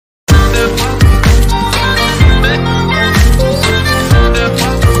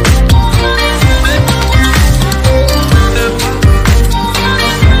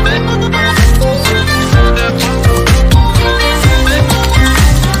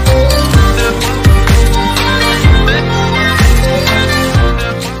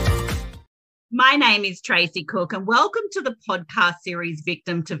name is Tracy Cook, and welcome to the podcast series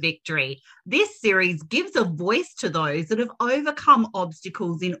Victim to Victory. This series gives a voice to those that have overcome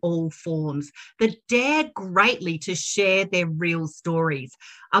obstacles in all forms, that dare greatly to share their real stories.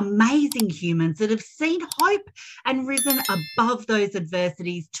 Amazing humans that have seen hope and risen above those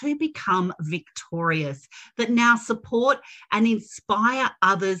adversities to become victorious, that now support and inspire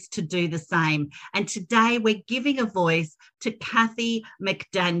others to do the same. And today we're giving a voice to Kathy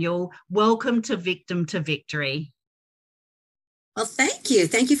McDaniel. Welcome to Victim to Victory. Well, thank you.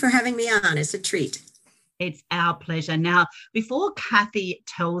 Thank you for having me on. It's a treat. It's our pleasure. Now, before Kathy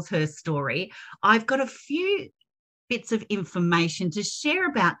tells her story, I've got a few bits of information to share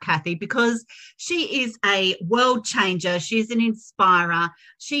about Kathy, because she is a world changer, she is an inspirer,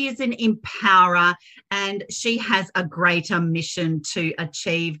 she is an empowerer, and she has a greater mission to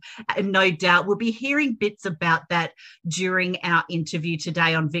achieve. And no doubt we'll be hearing bits about that during our interview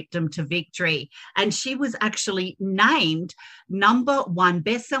today on Victim to Victory. And she was actually named #1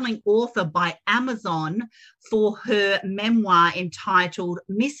 best-selling author by Amazon for her memoir entitled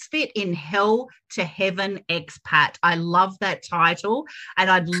Misfit in Hell to Heaven Expat. I love that title, and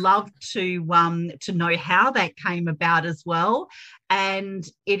I'd love to know how that came about as well. And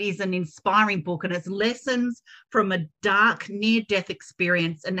it is an inspiring book, and it's lessons from a dark near-death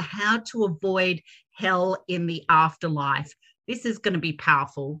experience and how to avoid hell in the afterlife. This is going to be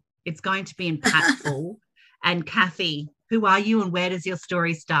powerful. It's going to be impactful. And Kathy, who are you and where does your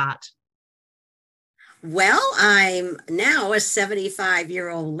story start? Well, I'm now a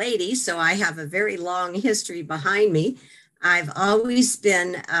 75-year-old lady, so I have a very long history behind me. I've always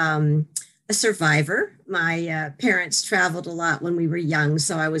been a survivor. My parents traveled a lot when we were young,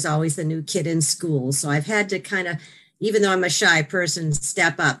 so I was always the new kid in school. So I've had to kind of, even though I'm a shy person,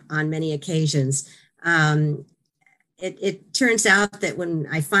 step up on many occasions. It turns out that when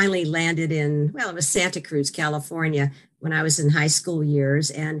I finally landed in, well, it was Santa Cruz, California, when I was in high school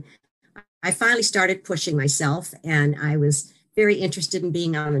years, and I finally started pushing myself, and I was very interested in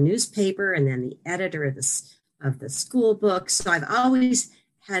being on the newspaper and then the editor of the school book. So I've always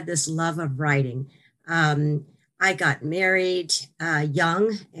had this love of writing. I got married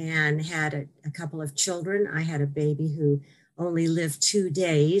young and had a couple of children. I had a baby who only lived 2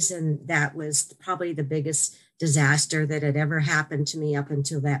 days, and that was probably the biggest disaster that had ever happened to me up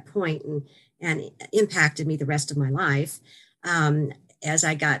until that point, and impacted me the rest of my life. As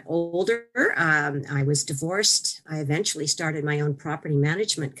I got older, I was divorced. I eventually started my own property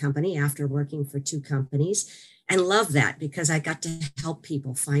management company after working for 2 companies, and loved that because I got to help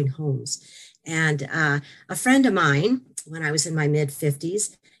people find homes. And a friend of mine, when I was in my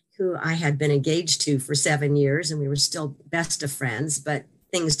mid-50s, who I had been engaged to for 7 years, and we were still best of friends, but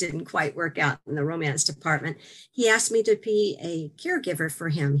things didn't quite work out in the romance department, he asked me to be a caregiver for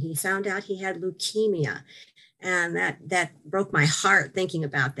him. He found out he had leukemia. And that broke my heart thinking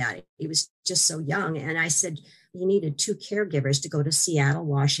about that. He was just so young. And I said, he needed 2 caregivers to go to Seattle,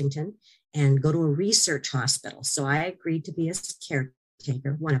 Washington, and go to a research hospital. So I agreed to be a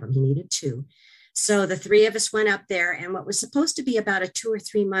caretaker. One of them, he needed 2. So the 3 of us went up there, and what was supposed to be about a 2 or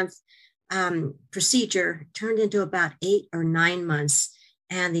 3 month procedure turned into about 8 or 9 months.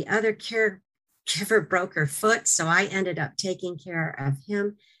 And the other caregiver broke her foot. So I ended up taking care of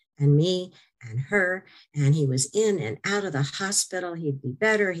him and me and her, and he was in and out of the hospital. He'd be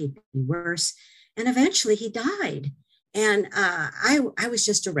better, he'd be worse, and eventually he died. And I was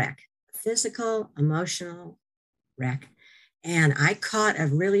just a wreck, physical, emotional wreck. And I caught a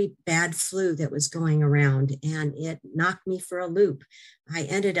really bad flu that was going around, and it knocked me for a loop. I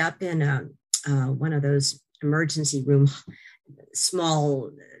ended up in one of those emergency room, small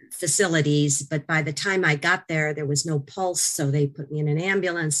facilities, but by the time I got there, there was no pulse. So they put me in an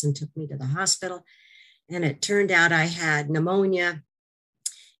ambulance and took me to the hospital. And it turned out I had pneumonia,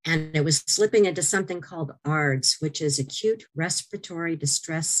 and it was slipping into something called ARDS, which is acute respiratory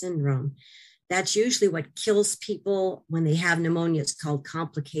distress syndrome. That's usually what kills people when they have pneumonia. It's called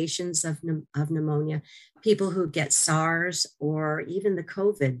complications of pneumonia. People who get SARS or even the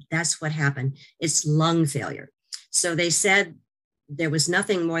COVID, that's what happened. It's lung failure. So they said there was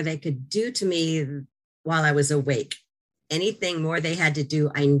nothing more they could do to me while I was awake. Anything more they had to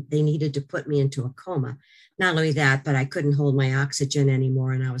do, they needed to put me into a coma. Not only that, but I couldn't hold my oxygen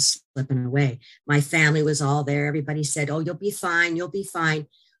anymore, and I was slipping away. My family was all there. Everybody said, "Oh, you'll be fine, you'll be fine."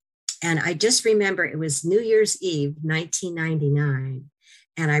 And I just remember it was New Year's Eve, 1999.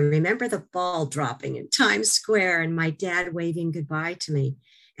 And I remember the ball dropping in Times Square and my dad waving goodbye to me.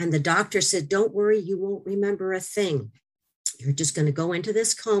 And the doctor said, "Don't worry, you won't remember a thing. You're just going to go into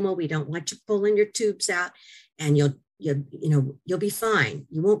this coma. We don't want you pulling your tubes out, and you'll you'll be fine.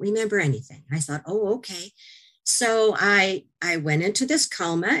 You won't remember anything. I thought, oh, okay. So I went into this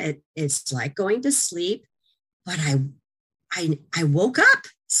coma. It's like going to sleep, but I woke up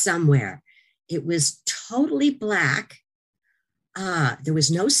somewhere. It was totally black. There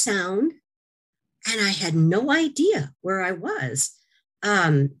was no sound, and I had no idea where I was.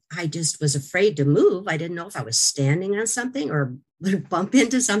 I just was afraid to move. I didn't know if I was standing on something or would bump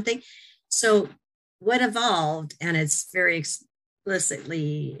into something. So what evolved, and it's very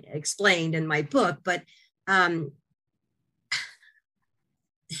explicitly explained in my book, but the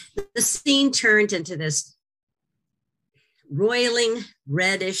scene turned into this roiling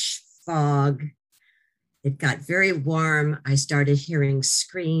reddish fog. It got very warm. I started hearing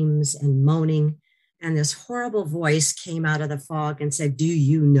screams and moaning, and this horrible voice came out of the fog and said, "Do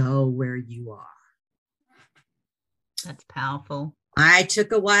you know where you are?" That's powerful. I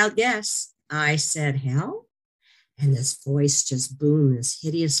took a wild guess. I said, "Hell?" And this voice just boomed, this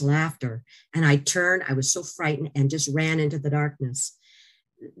hideous laughter. And I turned, I was so frightened, and just ran into the darkness.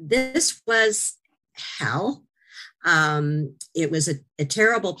 This was hell. It was a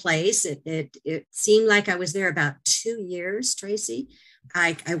terrible place. It seemed like I was there about 2 years, Tracy.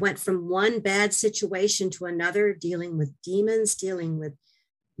 I went from one bad situation to another, dealing with demons, dealing with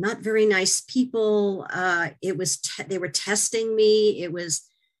not very nice people. They were testing me. It was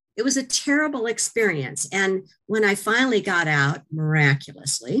a terrible experience. And when I finally got out,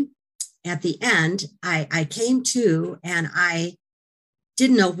 miraculously, at the end, I came to, and I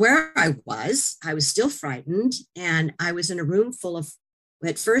didn't know where I was. I was still frightened. And I was in a room full of,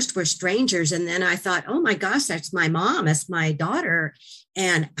 at first, were strangers. And then I thought, oh my gosh, that's my mom, that's my daughter.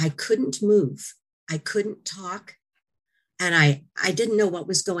 And I couldn't move. I couldn't talk. And I didn't know what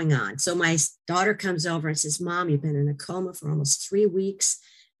was going on. So my daughter comes over and says, "Mom, you've been in a coma for almost 3 weeks.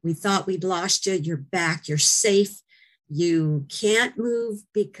 We thought we'd lost you. You're back. You're safe. You can't move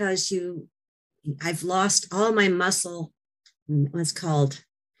because I've lost all my muscle, what's called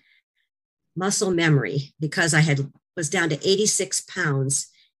muscle memory, because I was down to 86 pounds.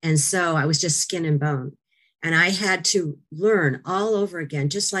 And so I was just skin and bone. And I had to learn all over again,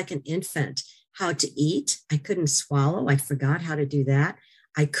 just like an infant, how to eat. I couldn't swallow. I forgot how to do that.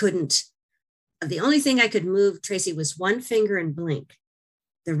 The only thing I could move, Tracy, was one finger and blink.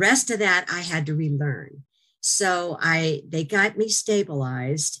 The rest of that I had to relearn. So they got me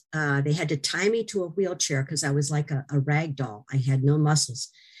stabilized. They had to tie me to a wheelchair because I was like a rag doll. I had no muscles.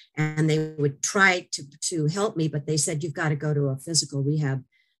 And they would try to help me, but they said, "You've got to go to a physical rehab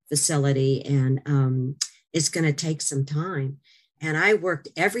facility, and it's going to take some time." And I worked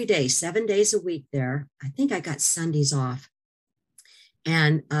every day, 7 days a week there. I think I got Sundays off.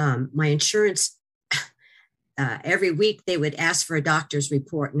 And my insurance, every week they would ask for a doctor's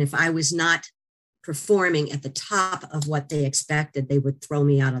report. And if I was not performing at the top of what they expected, they would throw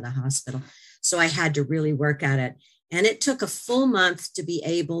me out of the hospital. So I had to really work at it. And it took a full month to be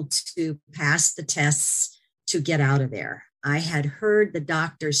able to pass the tests to get out of there. I had heard the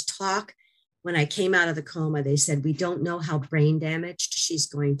doctors talk when I came out of the coma. They said, "We don't know how brain damaged she's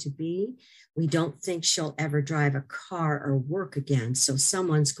going to be. We don't think she'll ever drive a car or work again. So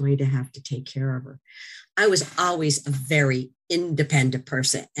someone's going to have to take care of her." I was always a very independent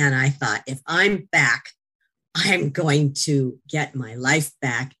person. And I thought, if I'm back, I'm going to get my life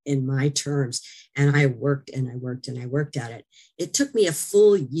back in my terms. And I worked and I worked and I worked at it. It took me a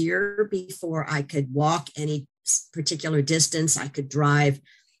full year before I could walk any particular distance. I could drive.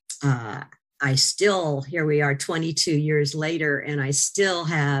 Here we are 22 years later, and I still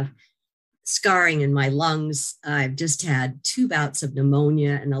have scarring in my lungs. I've just had 2 bouts of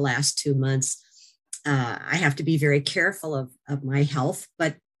pneumonia in the last 2 months. I have to be very careful of my health,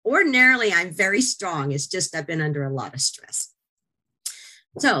 but ordinarily I'm very strong. It's just I've been under a lot of stress.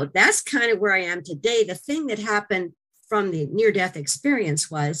 So that's kind of where I am today. The thing that happened from the near-death experience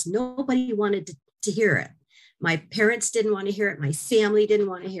was nobody wanted to hear it. My parents didn't want to hear it. My family didn't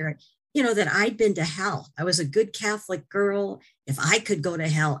want to hear it. That I'd been to hell. I was a good Catholic girl. If I could go to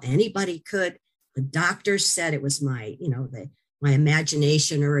hell, anybody could. The doctors said it was my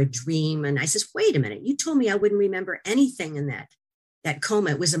imagination or a dream. And I says, "Wait a minute, you told me I wouldn't remember anything in that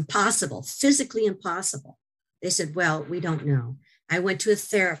coma. It was impossible, physically impossible." They said, "Well, we don't know." I went to a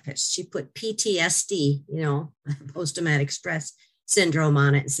therapist. She put PTSD, post-traumatic stress syndrome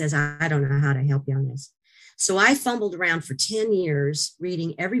on it, and says, "I don't know how to help you on this." So I fumbled around for 10 years,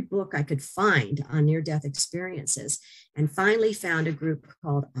 reading every book I could find on near-death experiences, and finally found a group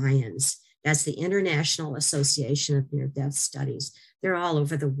called IANS. That's the International Association of Near-Death Studies. They're all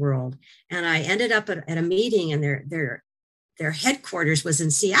over the world. And I ended up at a meeting, and their their headquarters was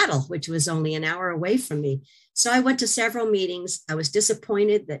in Seattle, which was only an hour away from me. So I went to several meetings. I was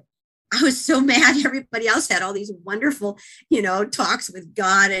disappointed that I was so mad. Everybody else had all these wonderful, talks with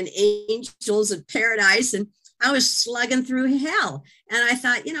God and angels and paradise. And I was slugging through hell. And I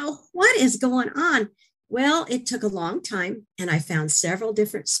thought, what is going on? Well, it took a long time. And I found several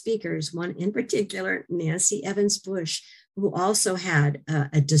different speakers, one in particular, Nancy Evans Bush, who also had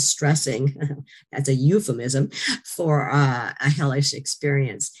a distressing, that's a euphemism for a hellish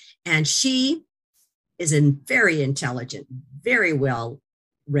experience. And she is a very intelligent, very well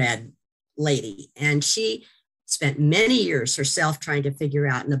read lady. And she spent many years herself trying to figure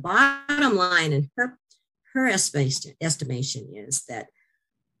out. And the bottom line in her estimation is that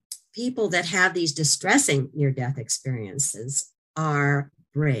people that have these distressing near-death experiences are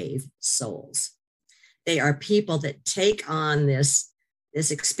brave souls. They are people that take on this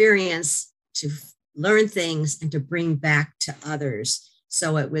experience to learn things and to bring back to others.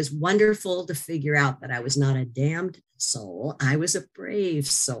 So it was wonderful to figure out that I was not a damned soul. I was a brave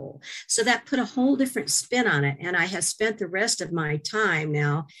soul. So that put a whole different spin on it. And I have spent the rest of my time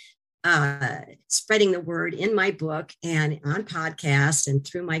now spreading the word in my book and on podcasts and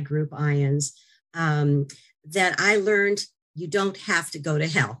through my group Ions, that I learned you don't have to go to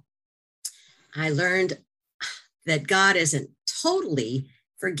hell. I learned that God isn't totally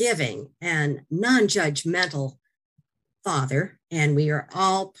forgiving and non-judgmental Father, and we are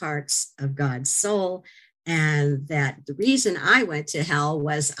all parts of God's soul. And that the reason I went to hell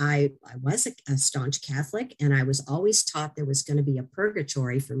was I was a staunch Catholic, and I was always taught there was going to be a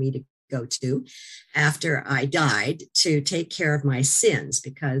purgatory for me to go to after I died to take care of my sins,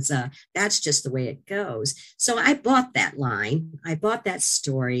 because that's just the way it goes. So I bought that line. I bought that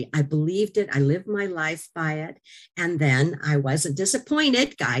story. I believed it. I lived my life by it. And then I wasn't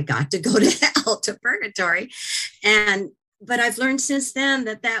disappointed. I got to go to hell, to purgatory. But I've learned since then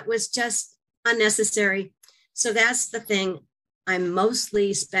that was just unnecessary. So that's the thing I'm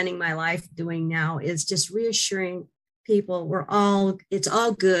mostly spending my life doing now, is just reassuring people it's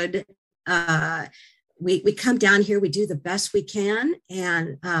all good. We come down here, we do the best we can.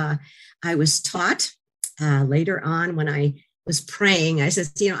 And I was taught later on when I was praying, I said,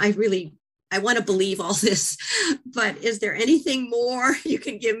 I want to believe all this, but is there anything more you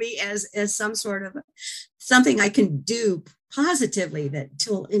can give me as some sort of something I can do positively that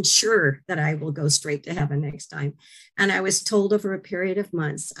to ensure that I will go straight to heaven next time? And I was told over a period of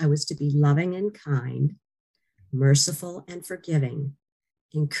months, I was to be loving and kind, merciful and forgiving,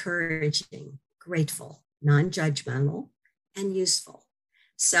 encouraging, grateful, non-judgmental, and useful.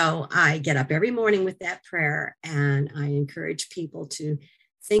 So I get up every morning with that prayer, and I encourage people to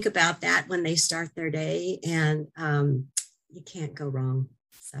think about that when they start their day, and you can't go wrong.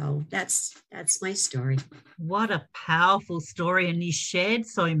 So that's my story. What a powerful story. And you shared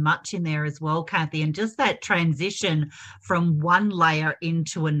so much in there as well, Kathy, and just that transition from one layer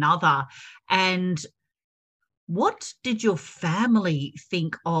into another. And what did your family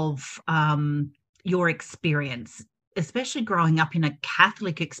think of your experience, especially growing up in a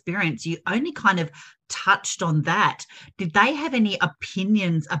Catholic experience? You only kind of touched on that. Did they have any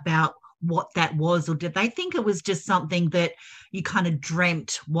opinions about what that was, or did they think it was just something that you kind of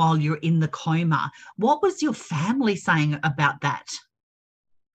dreamt while you're in the coma? What was your family saying about that?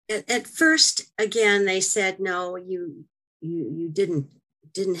 At first, again, they said, no, you didn't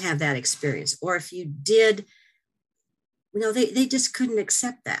have that experience. Or if you did, they just couldn't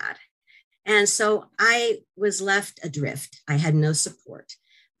accept that. And so I was left adrift. I had no support.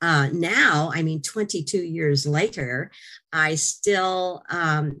 Now, 22 years later, I still,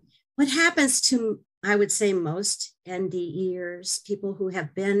 what happens to, I would say, most NDEers, people who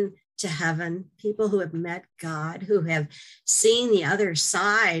have been to heaven, people who have met God, who have seen the other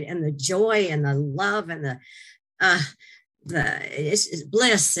side and the joy and the love and the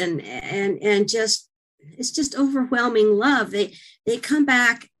bliss and just, it's just overwhelming love. They come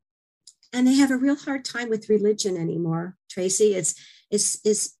back and they have a real hard time with religion anymore, Tracy. It's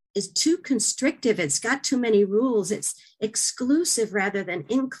too constrictive. It's got too many rules. It's exclusive rather than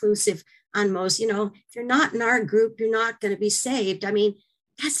inclusive on most. If you're not in our group, you're not going to be saved.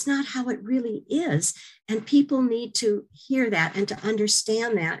 That's not how it really is. And people need to hear that and to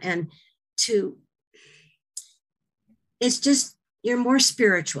understand that, and it's just, you're more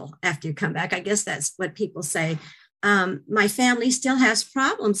spiritual after you come back. I guess that's what people say. My family still has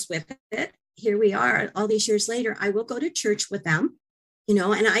problems with it. Here we are all these years later. I will go to church with them,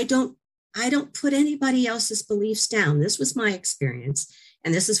 and I don't put anybody else's beliefs down. This was my experience,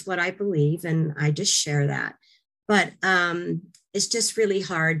 and this is what I believe, and I just share that. But it's just really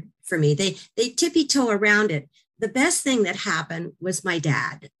hard for me. They tippy-toe around it, the best thing that happened was my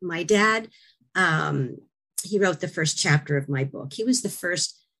dad. My dad, he wrote the first chapter of my book. He was the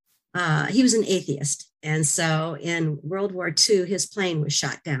first, he was an atheist. And so in World War II, his plane was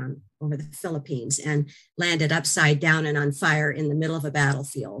shot down over the Philippines and landed upside down and on fire in the middle of a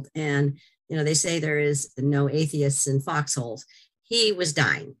battlefield. And, they say there is no atheists in foxholes. He was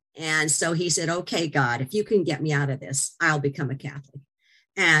dying. And so he said, okay, God, if you can get me out of this, I'll become a Catholic.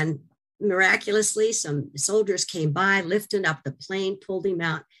 And miraculously, some soldiers came by, lifted up the plane, pulled him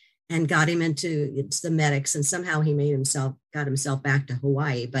out, and got him into the medics. And somehow he got himself back to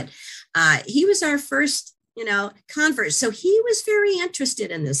Hawaii. But he was our first, convert. So he was very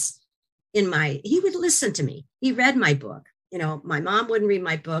interested in this. He would listen to me. He read my book. My mom wouldn't read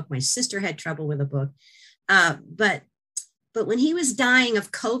my book. My sister had trouble with the book. But when he was dying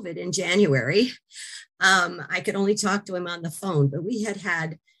of COVID in January, I could only talk to him on the phone, but we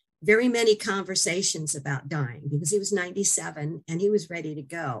had very many conversations about dying because he was 97 and he was ready to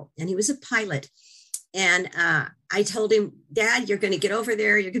go. And he was a pilot. And I told him, Dad, you're going to get over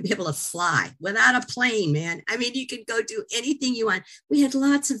there. You're going to be able to fly without a plane, man. I mean, you can go do anything you want. We had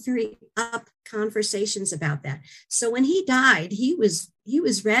lots of very up conversations about that. So when he died, he was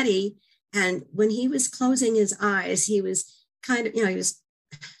ready. And when he was closing his eyes, he was kind of,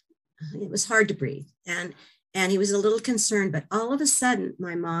 it was hard to breathe. And he was a little concerned, but all of a sudden,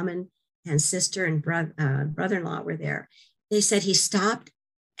 my mom and sister and brother-in-law were there. They said he stopped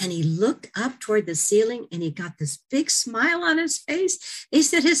and he looked up toward the ceiling and he got this big smile on his face. They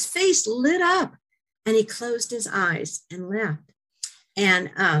said his face lit up and he closed his eyes and left.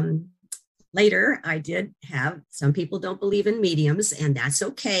 And later, I did have, some people don't believe in mediums, and that's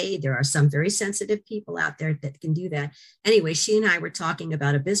okay. There are some very sensitive people out there that can do that. Anyway, she and I were talking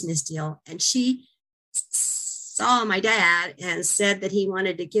about a business deal, and she saw my dad and said that he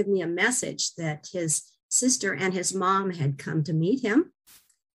wanted to give me a message that his sister and his mom had come to meet him,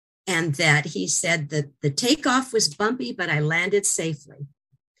 and that he said that the takeoff was bumpy, but I landed safely.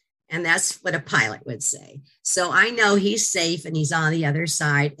 And that's what a pilot would say. So I know he's safe and he's on the other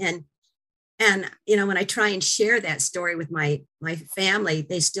side. And when I try and share that story with my family,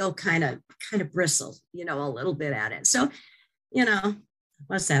 they still kind of bristle, a little bit at it. So,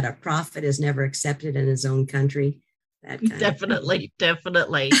 what's that? A prophet is never accepted in his own country. Definitely.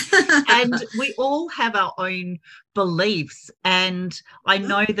 And we all have our own beliefs. And I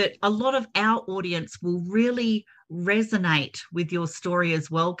know that a lot of our audience will really resonate with your story as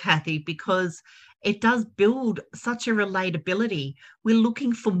well, Kathy, because it does build such a relatability. We're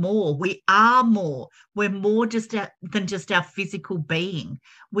looking for more. We are more. We're more than just our physical being.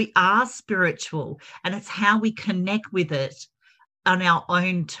 We are spiritual, and it's how we connect with it on our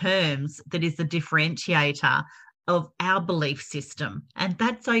own terms that is the differentiator of our belief system. And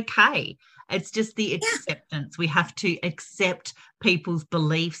that's okay. It's just the acceptance. We have to accept people's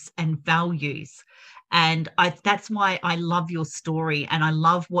beliefs and values. And that's why I love your story, and I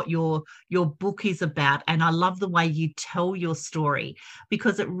love what your book is about, and I love the way you tell your story,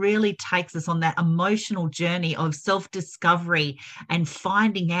 because it really takes us on that emotional journey of self-discovery and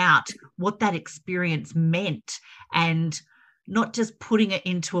finding out what that experience meant, and not just putting it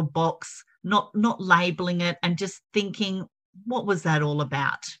into a box, not labeling it, and just thinking, what was that all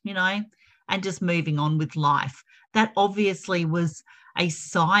about, and just moving on with life. That obviously was a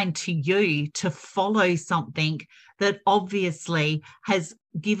sign to you to follow something that obviously has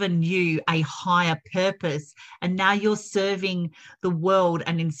given you a higher purpose. And now you're serving the world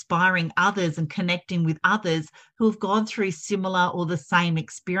and inspiring others and connecting with others who have gone through similar or the same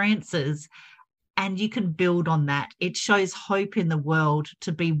experiences. And you can build on that. It shows hope in the world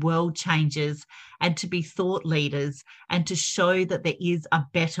to be world changers and to be thought leaders and to show that there is a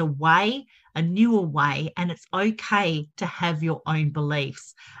better way, a newer way, and it's okay to have your own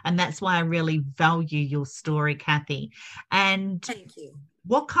beliefs. And that's why I really value your story, Kathy. And thank you.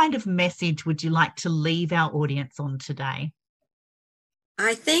 What kind of message would you like to leave our audience on today?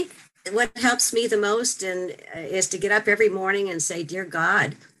 I think what helps me the most is to get up every morning and say, Dear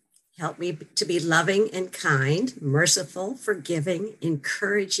God, help me to be loving and kind, merciful, forgiving,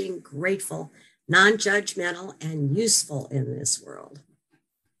 encouraging, grateful, non-judgmental, and useful in this world.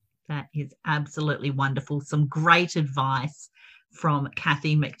 That is absolutely wonderful. Some great advice from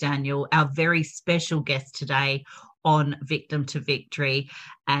Kathy McDaniel, our very special guest today on Victim to Victory.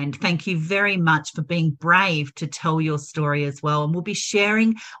 And thank you very much for being brave to tell your story as well. And we'll be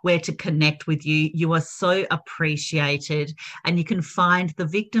sharing where to connect with you. You are so appreciated. And you can find the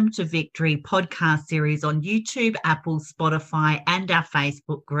Victim to Victory podcast series on YouTube, Apple, Spotify, and our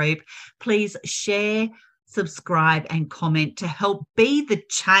Facebook group. Please share, subscribe, and comment to help be the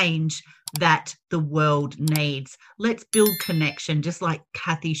change that the world needs. Let's build connection, just like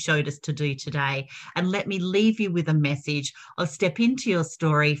Kathy showed us to do today. And let me leave you with a message of step into your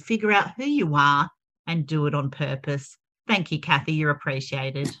story, figure out who you are, and do it on purpose. Thank you, Kathy. You're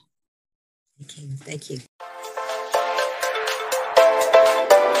appreciated. Thank you. Thank you.